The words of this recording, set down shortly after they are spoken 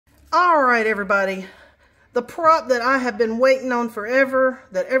All right, everybody. The prop that I have been waiting on forever,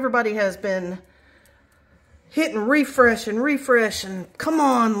 that everybody has been hitting refresh and refresh, and come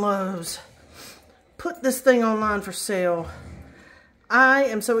on, Lowe's. Put this thing online for sale. I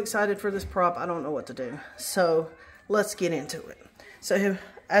am so excited for this prop, I don't know what to do. So let's get into it. So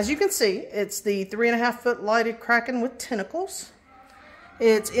as you can see, it's the 3.5-foot lighted Kraken with tentacles.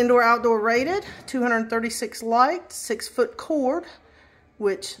 It's indoor-outdoor rated, 236 light, 6-foot cord,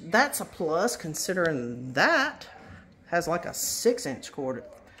 which that's a plus considering that has like a 6-inch cord,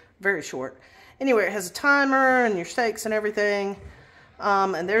 very short. Anyway, it has a timer and your stakes and everything.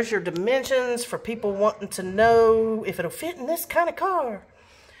 And there's your dimensions for people wanting to know if it'll fit in this kind of car.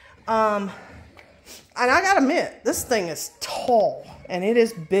 And I gotta admit, this thing is tall and it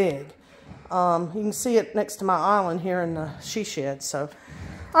is big. You can see it next to my island here in the she shed. So,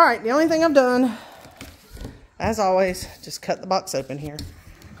 all right, the only thing I've done, as always, just cut the box open here.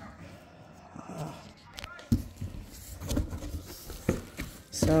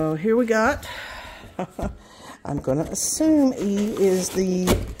 So here we got, I'm going to assume E is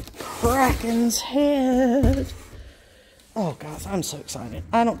the Kraken's head. Oh gosh, I'm so excited.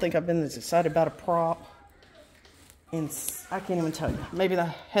 I don't think I've been this excited about a prop in, I can't even tell you, maybe the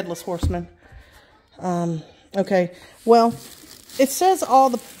Headless Horseman. Okay, well, it says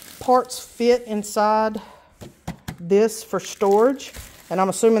all the parts fit inside this for storage, and I'm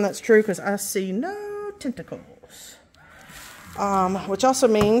assuming that's true because I see no tentacles. Which also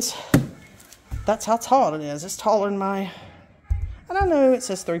means that's how tall it is. It's taller than my, I don't know, it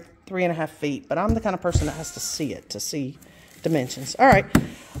says 3.5 feet, but I'm the kind of person that has to see it to see dimensions. All right,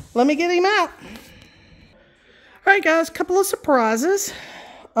 let me get him out. All right, guys, a couple of surprises.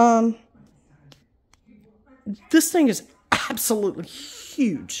 This thing is absolutely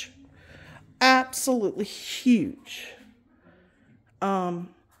huge. Absolutely huge.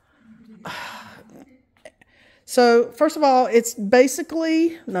 So, first of all, it's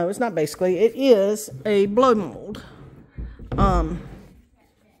basically, no, it's not basically, it is a blow mold.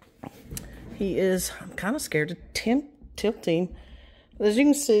 He is, I'm kind of scared to tilt him. But as you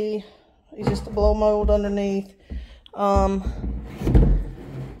can see, he's just a blow mold underneath.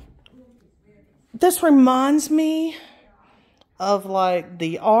 This reminds me of like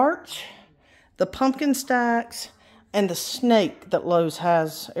the arch, the pumpkin stacks, and the snake that Lowe's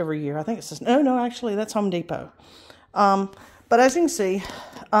has every year. I think it says, no, actually, that's Home Depot. But as you can see,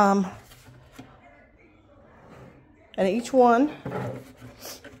 and each one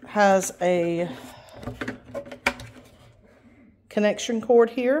has a connection cord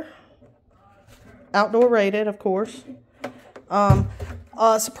here. Outdoor rated, of course.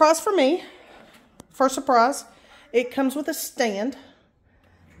 Surprise for me. First surprise, it comes with a stand.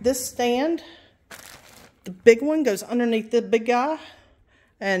 This stand, the big one, goes underneath the big guy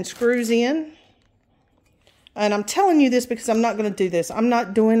and screws in. And I'm telling you this because I'm not going to do this. I'm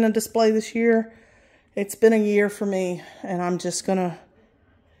not doing a display this year. It's been a year for me, and I'm just going to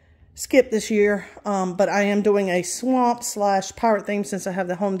skip this year. But I am doing a swamp / pirate theme since I have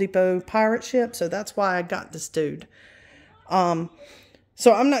the Home Depot pirate ship. So that's why I got this dude.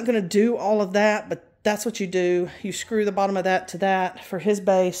 So I'm not going to do all of that, but that's what you do. You screw the bottom of that to that for his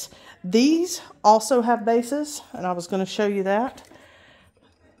base. These also have bases, and I was going to show you that.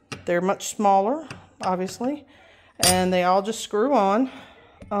 They're much smaller, obviously, and they all just screw on.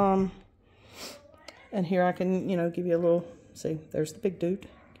 And here I can, give you a little, see, there's the big dude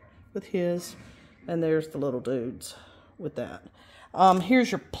with his, and there's the little dudes with that.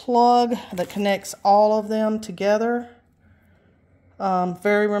 Here's your plug that connects all of them together.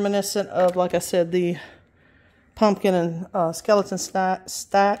 Very reminiscent of, like I said, the pumpkin and skeleton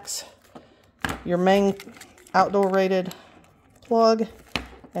stacks. Your main outdoor rated plug.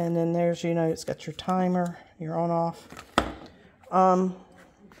 And then there's, it's got your timer, your on-off.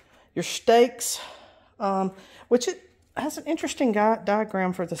 Your stakes, which it has an interesting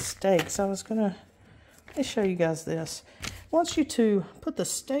diagram for the stakes. Let me show you guys this. It wants you to put the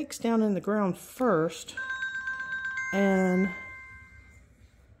stakes down in the ground first. And,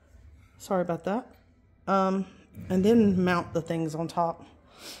 sorry about that. And then mount the things on top.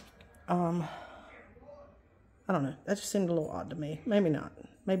 I don't know. That just seemed a little odd to me. Maybe not.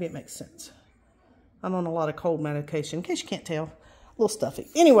 Maybe it makes sense. I'm on a lot of cold medication, in case you can't tell. A little stuffy.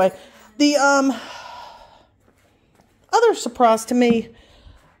 Anyway, the other surprise to me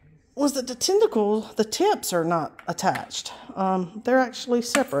was that the tips are not attached. They're actually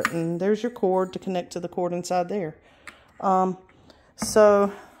separate, and there's your cord to connect to the cord inside there.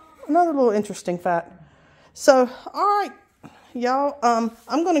 So, another little interesting fact. So, all right, y'all,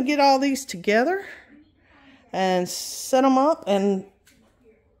 I'm going to get all these together and set them up and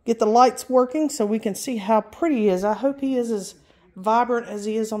get the lights working so we can see how pretty he is. I hope he is as vibrant as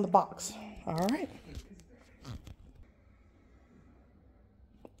he is on the box. All right.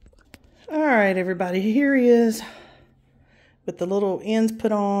 All right, everybody, here he is with the little ends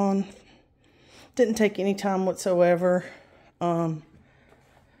put on. Didn't take any time whatsoever. I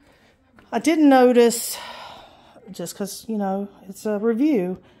did notice, just because, you know, it's a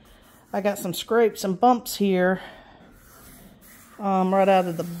review, I got some scrapes and bumps here right out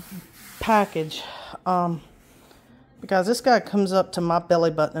of the package. Because this guy comes up to my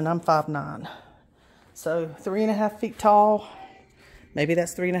belly button and I'm 5'9". So 3.5 feet tall. Maybe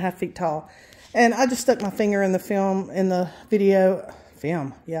that's 3.5 feet tall. And I just stuck my finger in the film, in the video.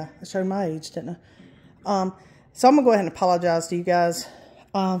 Film, yeah. I showed my age, didn't I? So I'm going to go ahead and apologize to you guys.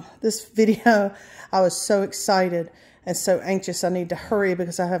 This video, I was so excited and so anxious. I need to hurry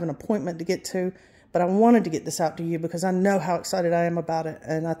because I have an appointment to get to. But I wanted to get this out to you because I know how excited I am about it.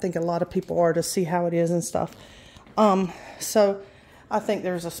 And I think a lot of people are, to see how it is and stuff. So I think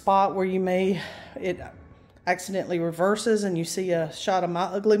there's a spot where it accidentally reverses and you see a shot of my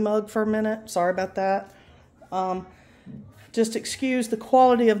ugly mug for a minute. Sorry about that. Just excuse the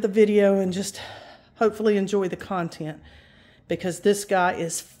quality of the video and just hopefully enjoy the content, because this guy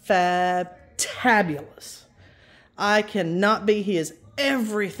is fabulous. I cannot be. He is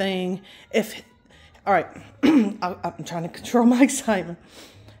everything. All right, I'm trying to control my excitement.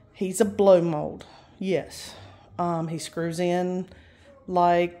 He's a blow mold. Yes. He screws in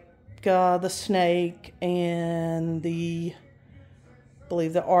like the snake, and I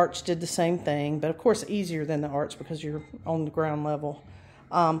believe the arch did the same thing, but of course easier than the arch because you're on the ground level.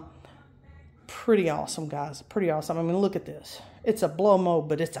 Pretty awesome, guys. Pretty awesome. I mean, look at this. It's a blow mold,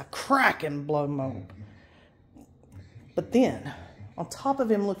 but it's a Kraken blow mold. But then, on top of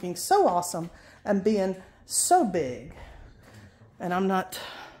him looking so awesome and being so big, and I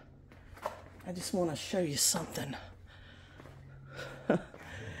just want to show you something.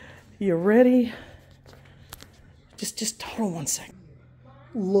 You ready? Just hold on one second.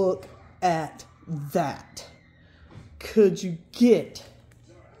 Look at that. Could you get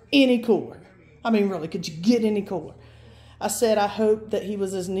any cooler? I mean, really, could you get any cooler? I said I hope that he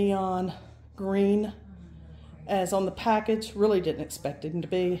was as neon green as on the package. Really didn't expect him to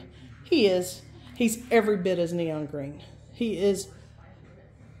be. He is. He's every bit as neon green. He is.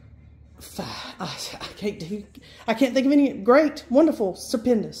 I can't think of any. Great, wonderful,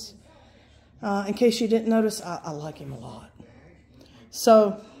 stupendous. In case you didn't notice, I like him a lot.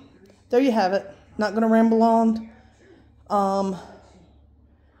 So, there you have it. Not going to ramble on.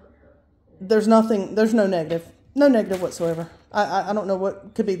 There's no negative. No negative whatsoever. I don't know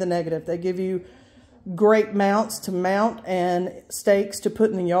what could be the negative. They give you great mounts to mount and stakes to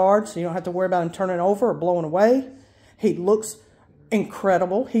put in the yard, so you don't have to worry about him turning over or blowing away. He looks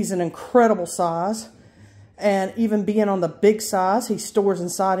incredible. He's an incredible size. And even being on the big size, he stores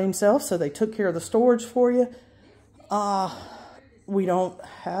inside himself, so they took care of the storage for you. We don't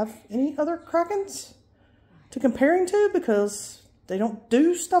have any other Krakens to compare him to because they don't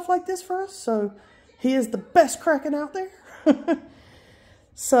do stuff like this for us. So he is the best Kraken out there.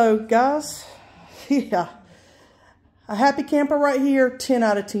 So guys, yeah, a happy camper right here, 10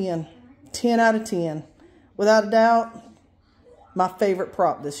 out of 10. 10 out of 10. Without a doubt, my favorite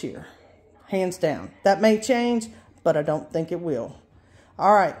prop this year. Hands down. That may change, but I don't think it will.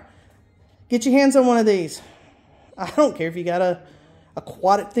 All right. Get your hands on one of these. I don't care if you got a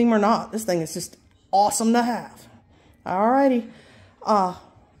aquatic theme or not. This thing is just awesome to have. All righty. If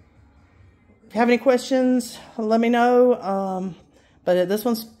you have any questions, let me know. But this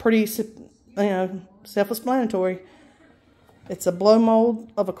one's pretty, self-explanatory. It's a blow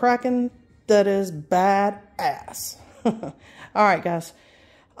mold of a Kraken that is badass. All right, guys.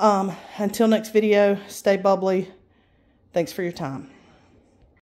 Until next video, stay bubbly. Thanks for your time.